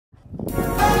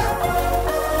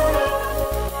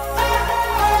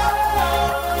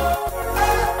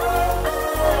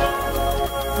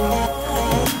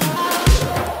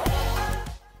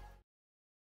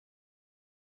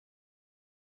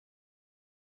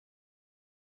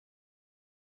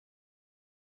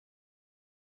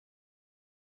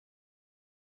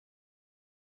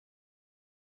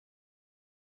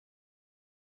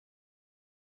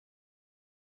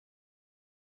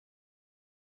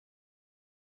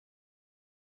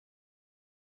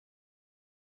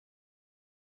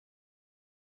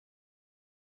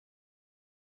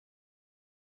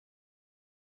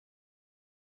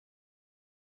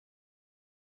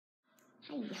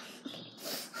Hi.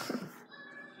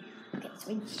 Okay, so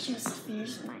we just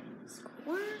finished my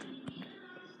schoolwork.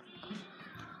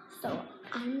 So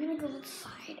I'm gonna go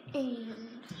outside and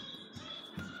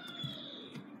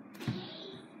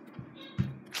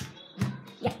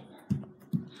yeah.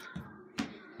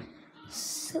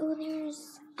 So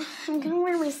I'm gonna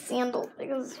wear my sandals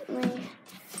because my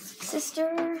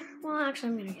sister, well actually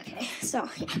I'm gonna get okay. So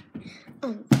yeah.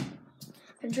 I'm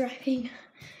driving.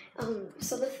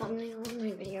 So the thumbnail of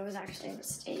my video was actually a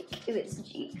mistake. It was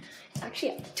Jeep. It's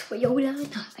actually a Toyota,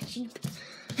 not a Jeep.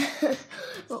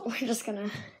 Well, we're just gonna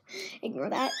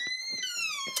ignore that.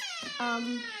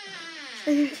 I'm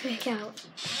gonna pick out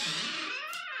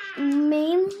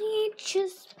mainly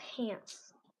just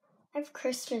pants. I have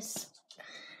Christmas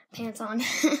pants on.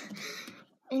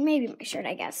 And maybe my shirt,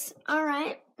 I guess.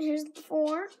 Alright, here's the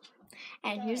 4.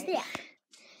 And here's the X.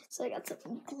 So I got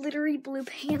some glittery blue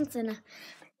pants and a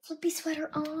flippy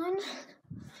sweater on.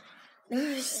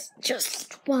 There's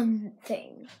just one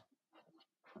thing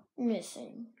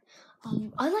missing.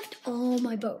 I left all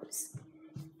my bows,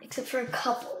 except for a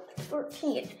couple,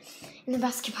 14, in the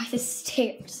basket by the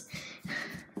stairs.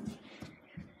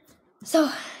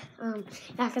 So,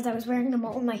 yeah, because I was wearing them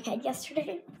all on my head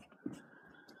yesterday.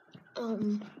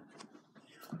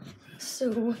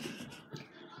 So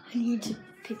I need to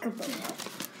pick a bow up.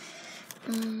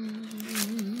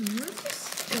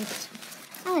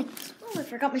 I like this. Oh, I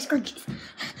forgot my scrunchies.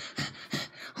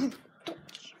 I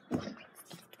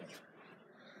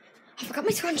forgot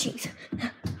my scrunchies.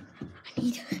 I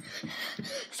need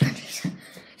scrunchies.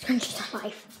 Scrunchies are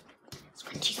life.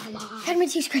 Scrunchies are life. How do I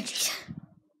do scrunchies?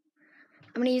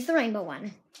 I'm gonna use the rainbow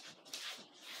one.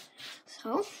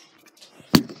 So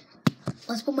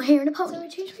let's put my hair in a pony. So I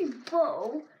changed my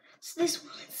bow. So this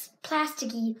one's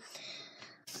plasticky.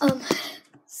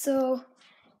 So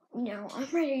now I'm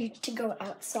ready to go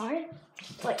outside.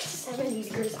 It's like 70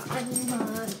 degrees. I'm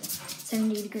not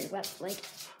 70 degree wet, like.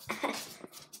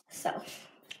 So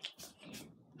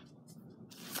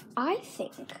I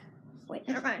think. Wait,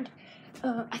 never mind.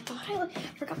 I thought I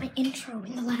forgot my intro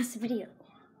in the last video.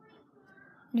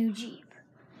 New Jeep.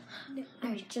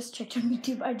 I just checked on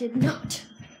YouTube. I did not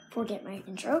forget my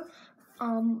intro.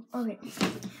 Okay.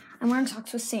 I'm wearing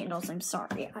socks with sandals. I'm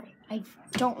sorry. I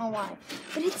don't know why.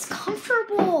 But it's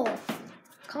comfortable.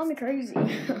 Call me crazy.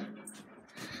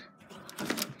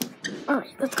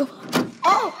 Alright, let's go.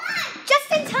 Oh!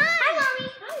 Just in time! Hi, Mommy.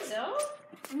 Hi, Zoe.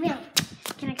 Really?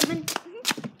 Can I come in?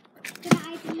 Can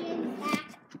I be in back?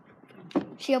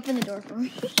 She opened the door for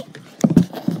me.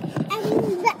 I'm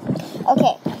in back.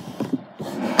 Okay.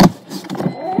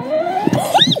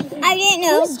 I didn't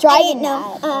know. Who's driving? I didn't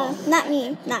know. Not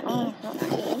me. Not me.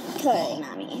 Totally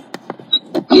not me.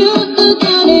 You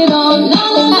got it all. La,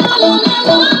 la, la, la, la,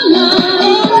 la, la,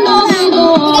 la, We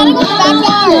gotta go to the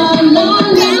backyard.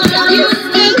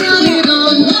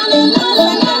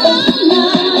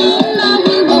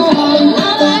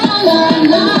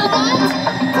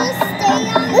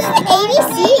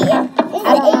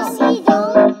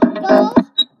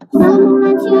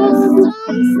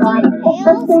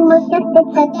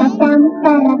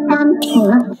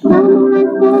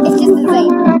 It's just the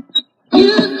same.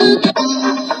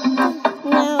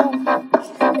 No.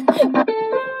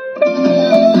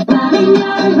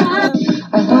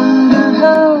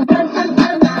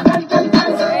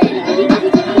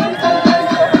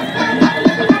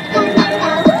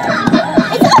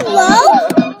 It's on low?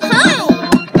 Hi.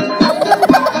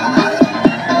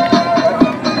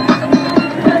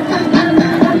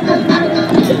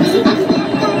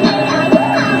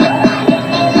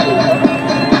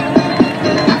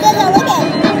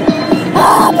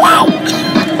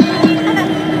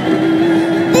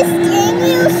 This steering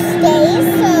wheel stays,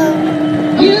 so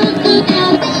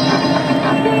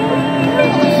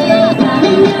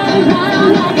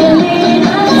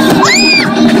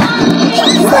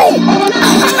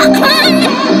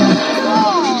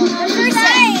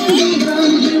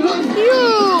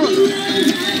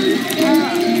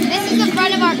this is the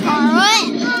front of our car. What?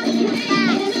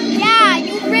 Yeah,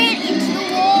 you ran into the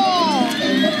wall.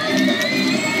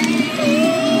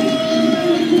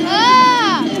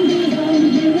 Ah!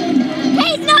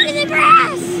 Hey, it's not in the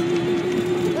grass!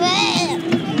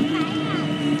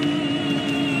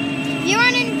 If you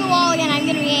run into the wall again, I'm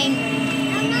gonna be angry.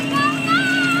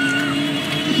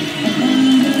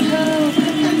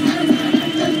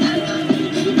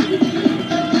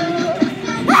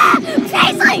 Ah!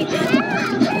 Paisley!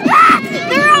 Ah!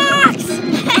 The rocks!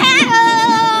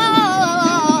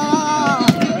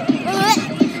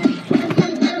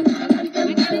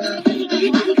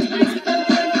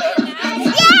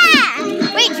 Yeah!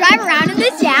 Wait, drive around in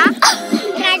this, yeah?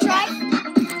 Can I drive?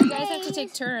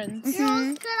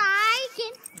 that I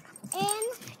get in?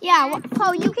 Yeah,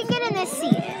 Poe, you can get in this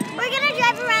seat. We're gonna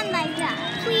drive around like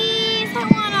that. Please, I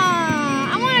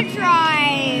wanna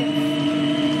drive.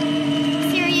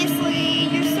 Seriously,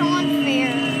 you're so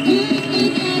unfair.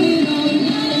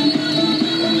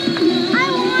 I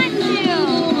want to.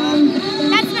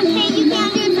 That's not, hey, you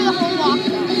can't do it for the whole walk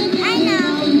though. I know.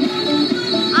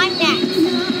 I'm next.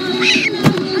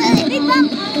 Big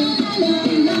bump.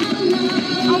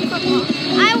 Oh, come on.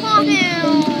 I want to.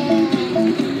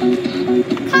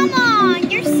 Come on,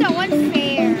 you're so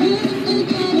unfair.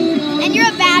 And you're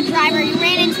a bad driver. You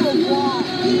ran into a wall.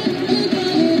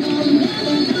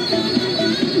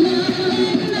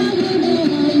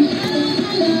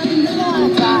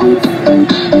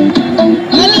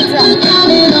 Let me drive.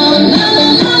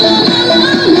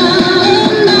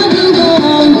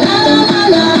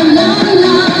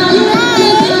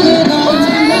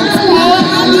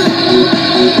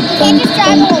 Can't just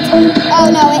drive the whole time. Oh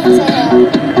no, it's a hill.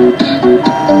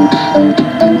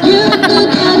 You're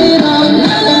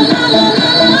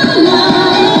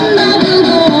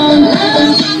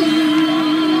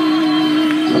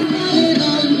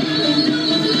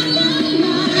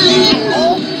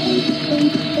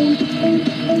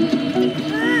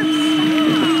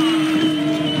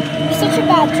such a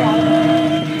bad driver.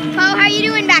 Poe, how you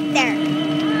doing back there?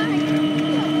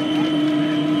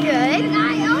 Good. I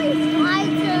always try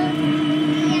to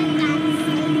be in that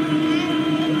seat.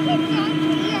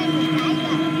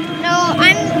 No,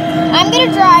 I'm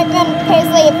gonna drive and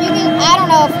Paisley, if you can, I don't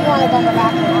know if you want to go in the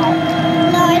back or not.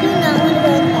 No, I do not want to go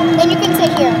in the back. Then you can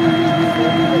sit here.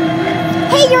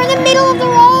 Hey, you're in the middle of the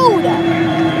road.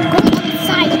 Go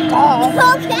outside.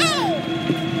 Okay.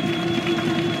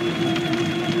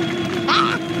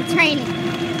 Ah, it's raining.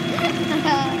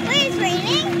 Wait, it's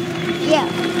raining? Yeah.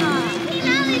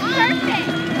 Now it's perfect.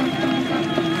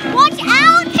 Watch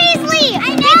out, Paisley. I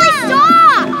know.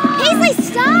 Paisley, stop. Paisley,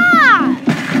 stop.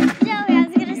 Joey, I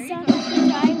was gonna stop at the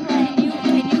driveway.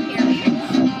 Can you hear me?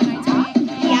 Can I talk?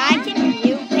 Yeah, I can hear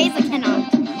you. Paisley cannot.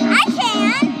 I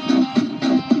can.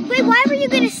 Wait, why were you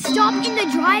going to stop in the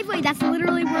driveway? That's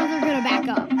literally where they're going to back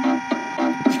up.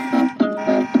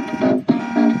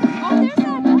 Oh, there's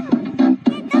that door.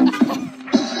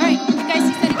 Alright, you guys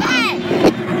see something?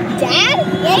 Dad?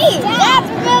 Hey, Dad,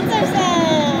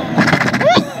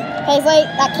 Paisley,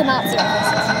 that cannot see our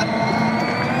faces.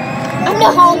 I'm going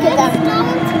to honk at them.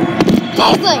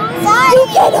 Paisley, you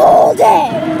can hold it.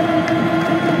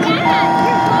 Yeah,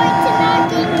 you're going to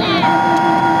knock him down.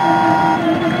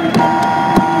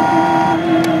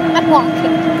 I'm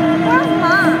walking. Where's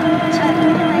Mom?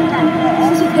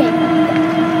 She's okay.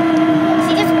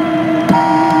 She just...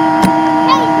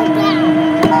 Hey, you're down.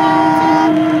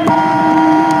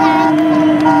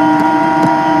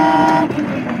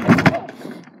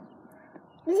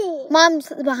 Mom's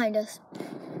behind us.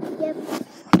 Yep.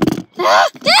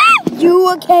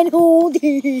 You can hold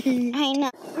it. I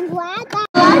know. I'm glad that.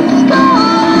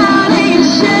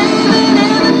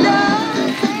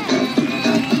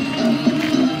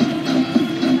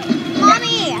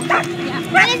 Mommy,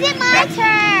 when is it my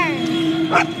turn?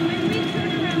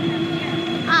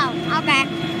 Oh, okay.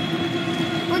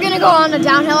 We're gonna go on a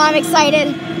downhill. I'm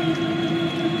excited.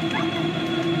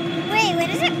 Wait, when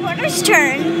is it Porter's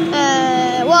turn?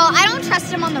 Well, I don't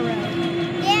trust him on the road.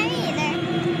 Yeah, me either.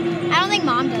 I don't think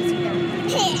Mom does either.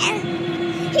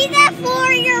 He's a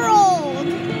 4-year-old.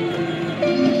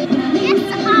 Yes,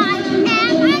 I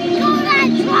am. I'm good at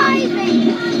driving.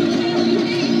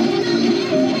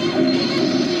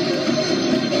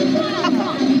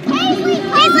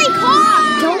 Paisley,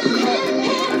 call!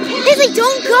 Paisley,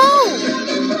 don't go!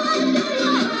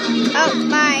 Oh,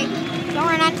 bye. Don't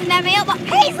run onto that mailbox.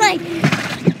 Paisley!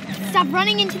 Stop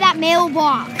running into that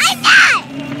mailbox. I'm not.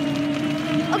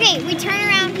 Okay, we turn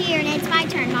around here and it's my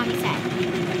turn, Mommy said.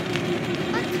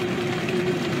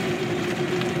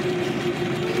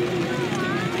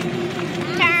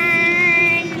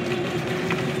 Turn.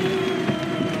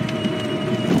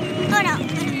 Oh no.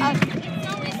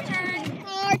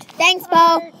 Thanks,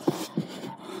 Bo.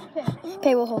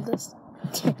 Okay, we'll hold this.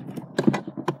 Okay,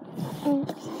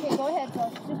 go ahead,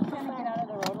 Joe. Just trying to get out of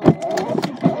the road a little bit.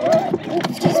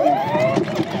 Excuse me.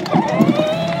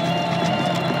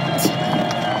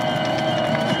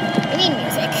 We need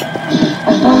music.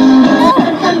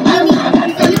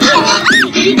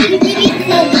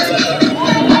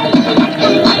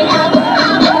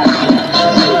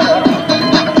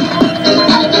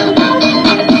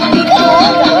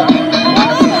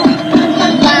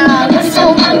 Wow, you're so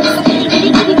Paisley.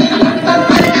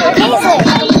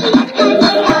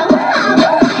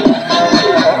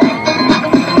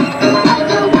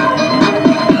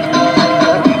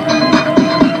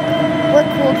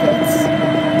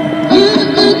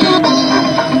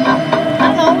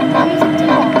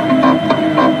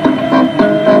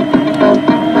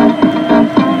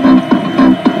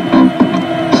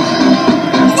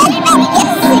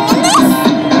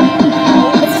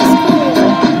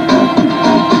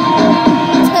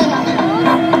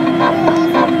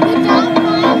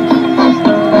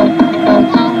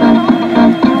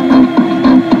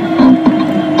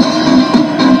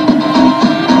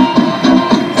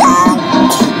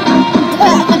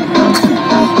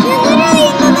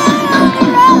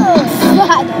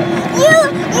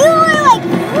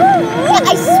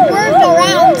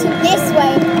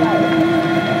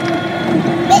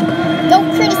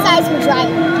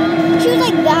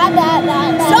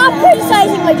 Stop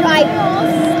criticizing my driving.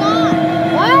 Stop.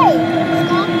 Why?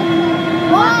 Stop the car.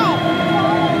 Why?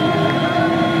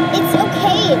 It's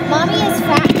okay. Mommy is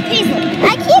fast.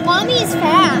 Mommy is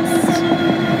fast.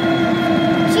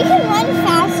 She can run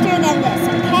faster than this,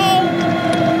 okay?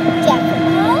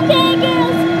 Definitely. Okay,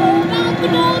 girls, we're about to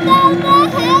go down the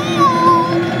hill.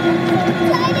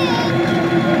 Excited.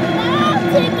 We're about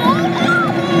to go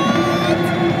down it.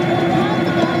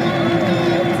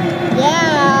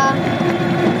 Yeah.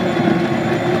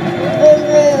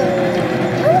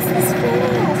 How is this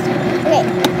fast? Okay,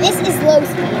 this is low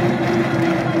speed.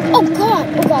 Oh God!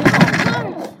 Oh God! Car.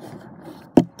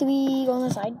 Do we go on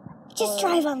the side? Just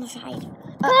drive on the side.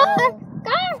 Car.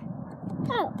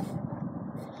 Oh.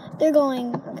 They're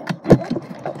going. Okay.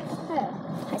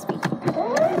 High speed.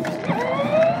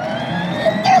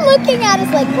 They're looking at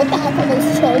us like, what the heck are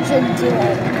those children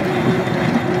doing?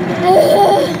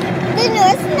 The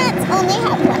North Nuts only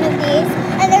have one of these,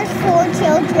 and there's 4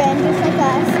 children, just like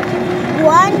us.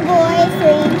 1 boy,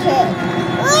 3 kids.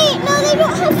 Wait, no, they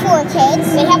don't have 4 kids.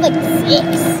 They have like 6.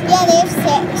 Yeah, they have 6.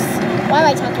 Why am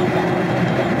I talking about?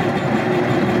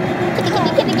 Kitty,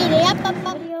 kitty, kitty, kitty. Up, up,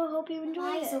 up. Hope you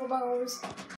enjoyed it.